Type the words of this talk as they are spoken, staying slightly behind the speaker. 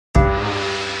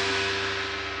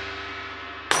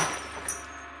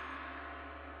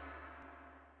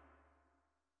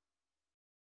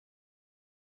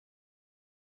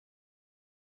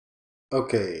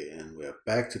Okay, and we're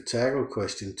back to tackle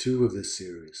question 2 of this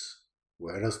series.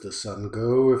 Where does the sun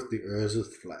go if the earth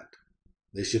is flat?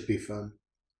 This should be fun.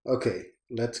 Okay,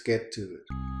 let's get to it.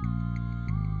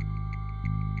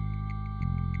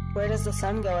 Where does the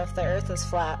sun go if the earth is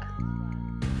flat?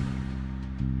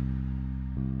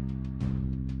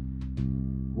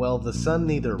 Well, the sun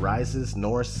neither rises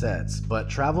nor sets, but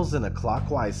travels in a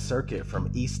clockwise circuit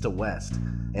from east to west,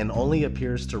 and only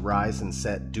appears to rise and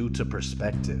set due to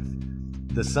perspective.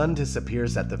 The sun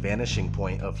disappears at the vanishing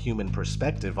point of human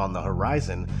perspective on the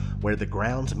horizon, where the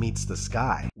ground meets the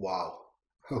sky. Wow.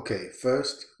 Okay,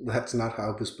 first, that's not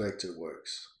how perspective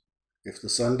works. If the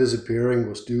sun disappearing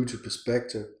was due to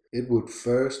perspective, it would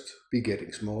first be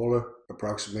getting smaller,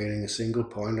 approximating a single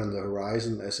point on the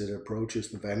horizon as it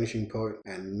approaches the vanishing point,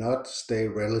 and not stay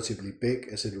relatively big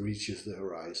as it reaches the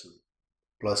horizon.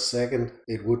 Plus second,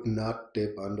 it would not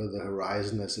dip under the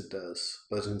horizon as it does,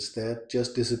 but instead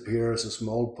just disappear as a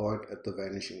small point at the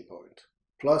vanishing point.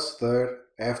 Plus third,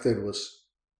 after it was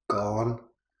gone,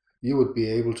 you would be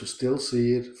able to still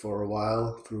see it for a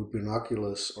while through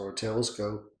binoculars or a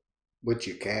telescope, which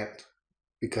you can't,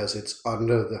 because it's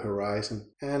under the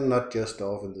horizon and not just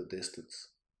off in the distance.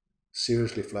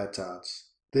 Seriously,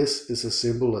 flat-tards, this is as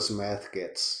simple as math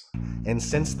gets. And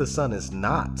since the sun is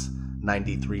not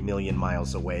 93 million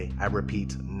miles away, I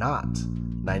repeat, not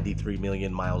 93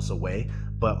 million miles away,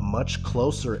 but much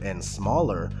closer and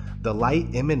smaller, the light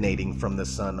emanating from the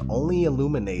sun only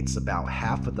illuminates about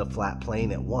half of the flat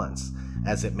plane at once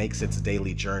as it makes its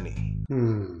daily journey.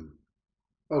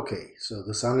 Okay, so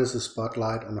the sun is a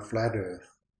spotlight on a flat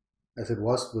earth, as it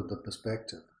was with the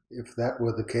perspective. If that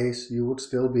were the case, you would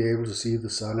still be able to see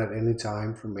the sun at any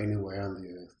time from anywhere on the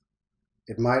earth.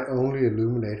 It might only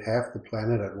illuminate half the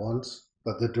planet at once,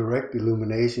 but the direct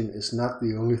illumination is not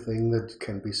the only thing that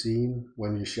can be seen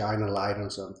when you shine a light on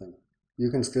something.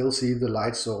 You can still see the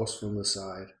light source from the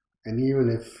side, and even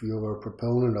if you're a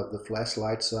proponent of the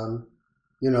flashlight sun,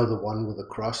 you know, the one with a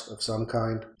crust of some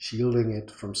kind, shielding it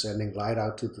from sending light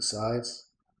out to the sides,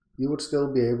 you would still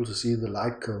be able to see the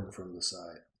light cone from the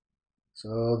side.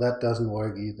 So that doesn't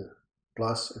work either.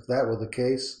 Plus, if that were the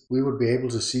case, we would be able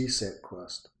to see said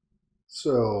crust.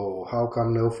 So, how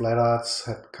come no flat-arts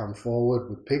had come forward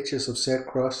with pictures of said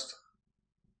crust?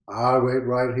 I'll wait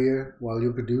right here while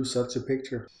you produce such a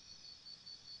picture.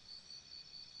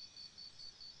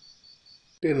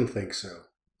 Didn't think so.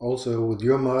 Also, with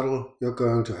your model, you're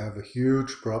going to have a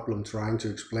huge problem trying to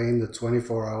explain the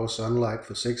 24-hour sunlight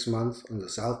for 6 months on the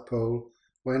South Pole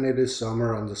when it is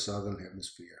summer on the Southern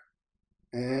Hemisphere.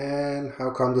 And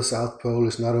how come the South Pole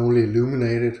is not only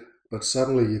illuminated, but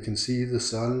suddenly you can see the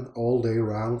sun all day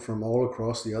round from all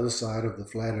across the other side of the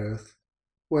flat earth,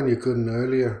 when you couldn't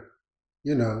earlier?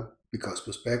 You know, because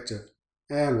perspective.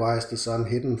 And why is the sun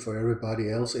hidden for everybody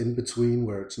else in between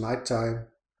where it's nighttime?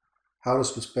 How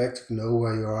does perspective know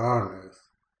where you are on Earth?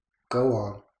 Go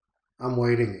on, I'm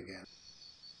waiting again.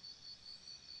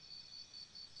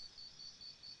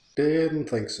 Didn't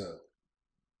think so.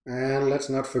 And let's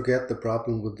not forget the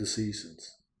problem with the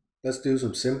seasons. Let's do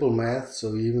some simple math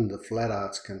so even the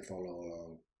flat-arts can follow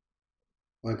along.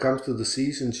 When it comes to the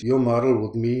seasons, your model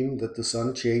would mean that the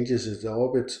sun changes its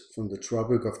orbit from the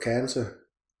Tropic of Cancer,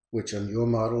 which on your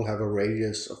model have a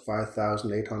radius of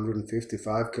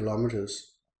 5,855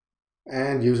 kilometers,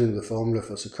 and using the formula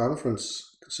for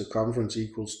circumference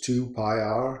equals 2 pi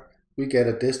r, we get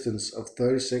a distance of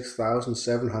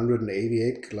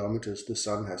 36,788 kilometers the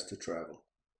sun has to travel.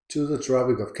 To the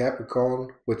Tropic of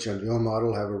Capricorn, which on your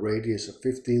model have a radius of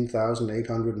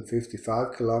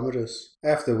 15,855 kilometers,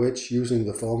 after which, using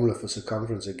the formula for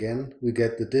circumference again, we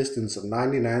get the distance of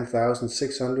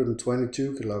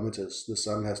 99,622 kilometers the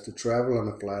sun has to travel on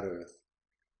a flat Earth.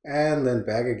 And then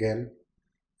back again,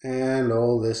 and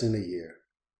all this in a year.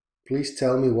 Please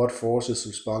tell me what force is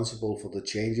responsible for the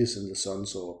changes in the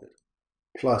sun's orbit.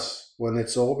 Plus, when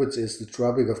its orbit is the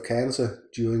Tropic of Cancer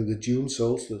during the June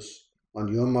solstice, on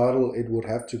your model it would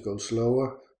have to go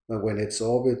slower than when its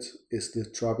orbit is the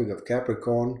Tropic of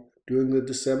Capricorn during the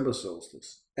December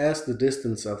solstice, as the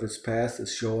distance of its path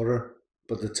is shorter,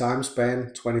 but the time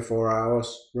span, 24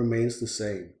 hours, remains the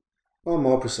same. Or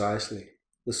more precisely,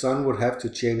 the sun would have to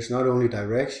change not only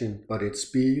direction, but its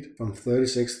speed from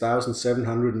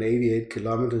 36,788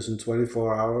 kilometers in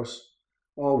 24 hours,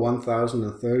 or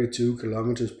 1,032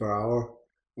 kilometers per hour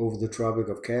over the Tropic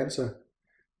of Cancer,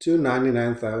 to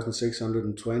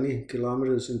 99,620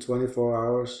 kilometers in 24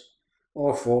 hours,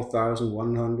 or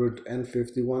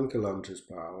 4,151 kilometers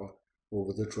per hour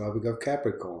over the Tropic of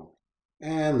Capricorn,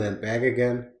 and then back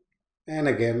again, and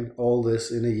again, all this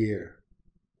in a year.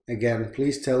 Again,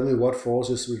 please tell me what force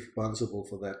is responsible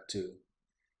for that too.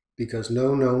 because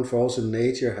no known force in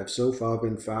nature have so far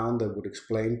been found that would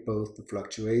explain both the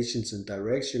fluctuations in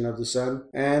direction of the sun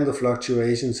and the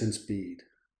fluctuations in speed.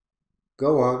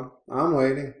 Go on, I'm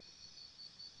waiting.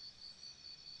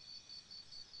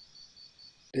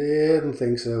 Didn't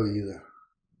think so either.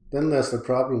 Then there's the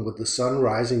problem with the sun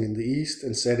rising in the east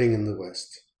and setting in the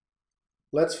west.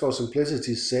 Let's, for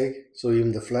simplicity's sake, so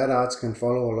even the flat arts can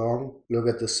follow along, look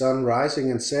at the sun rising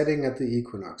and setting at the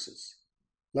equinoxes.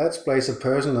 Let's place a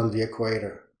person on the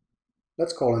equator.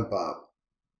 Let's call him Bob.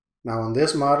 Now on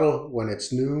this model, when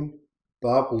it's noon,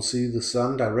 Bob will see the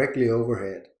sun directly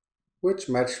overhead, which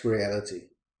matched reality.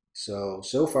 So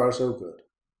far so good.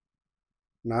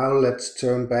 Now let's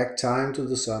turn back time to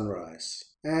the sunrise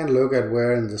and look at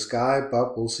where in the sky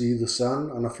Bob will see the sun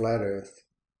on a flat earth.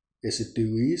 Is it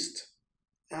due east?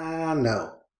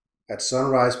 No. At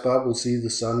sunrise Bob will see the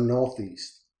sun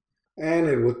northeast, and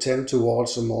it would tend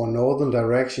towards a more northern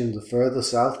direction the further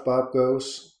south Bob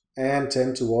goes, and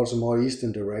tend towards a more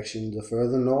eastern direction the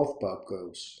further north Bob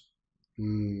goes.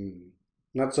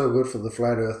 Not so good for the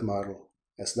flat earth model,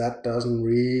 as that doesn't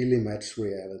really match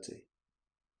reality.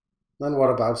 Then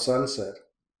what about sunset?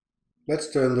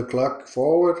 Let's turn the clock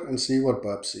forward and see what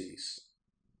Bob sees.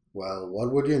 Well,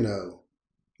 what would you know?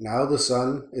 Now the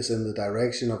sun is in the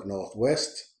direction of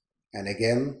northwest, and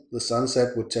again the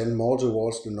sunset would tend more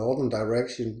towards the northern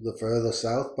direction the further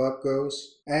south Bob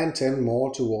goes, and tend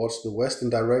more towards the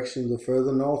western direction the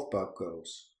further north Bob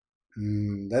goes.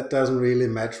 That doesn't really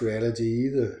match reality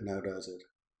either, now does it?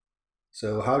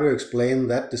 So how to explain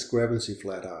that discrepancy,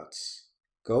 flat arts?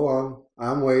 Go on,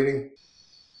 I'm waiting.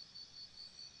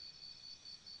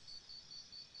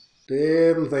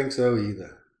 Didn't think so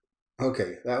either.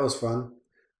 Okay, that was fun.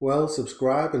 Well,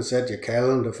 subscribe and set your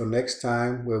calendar for next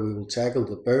time, where we will tackle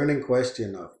the burning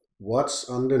question of what's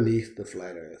underneath the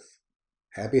flat earth.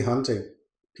 Happy hunting.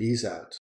 Peace out.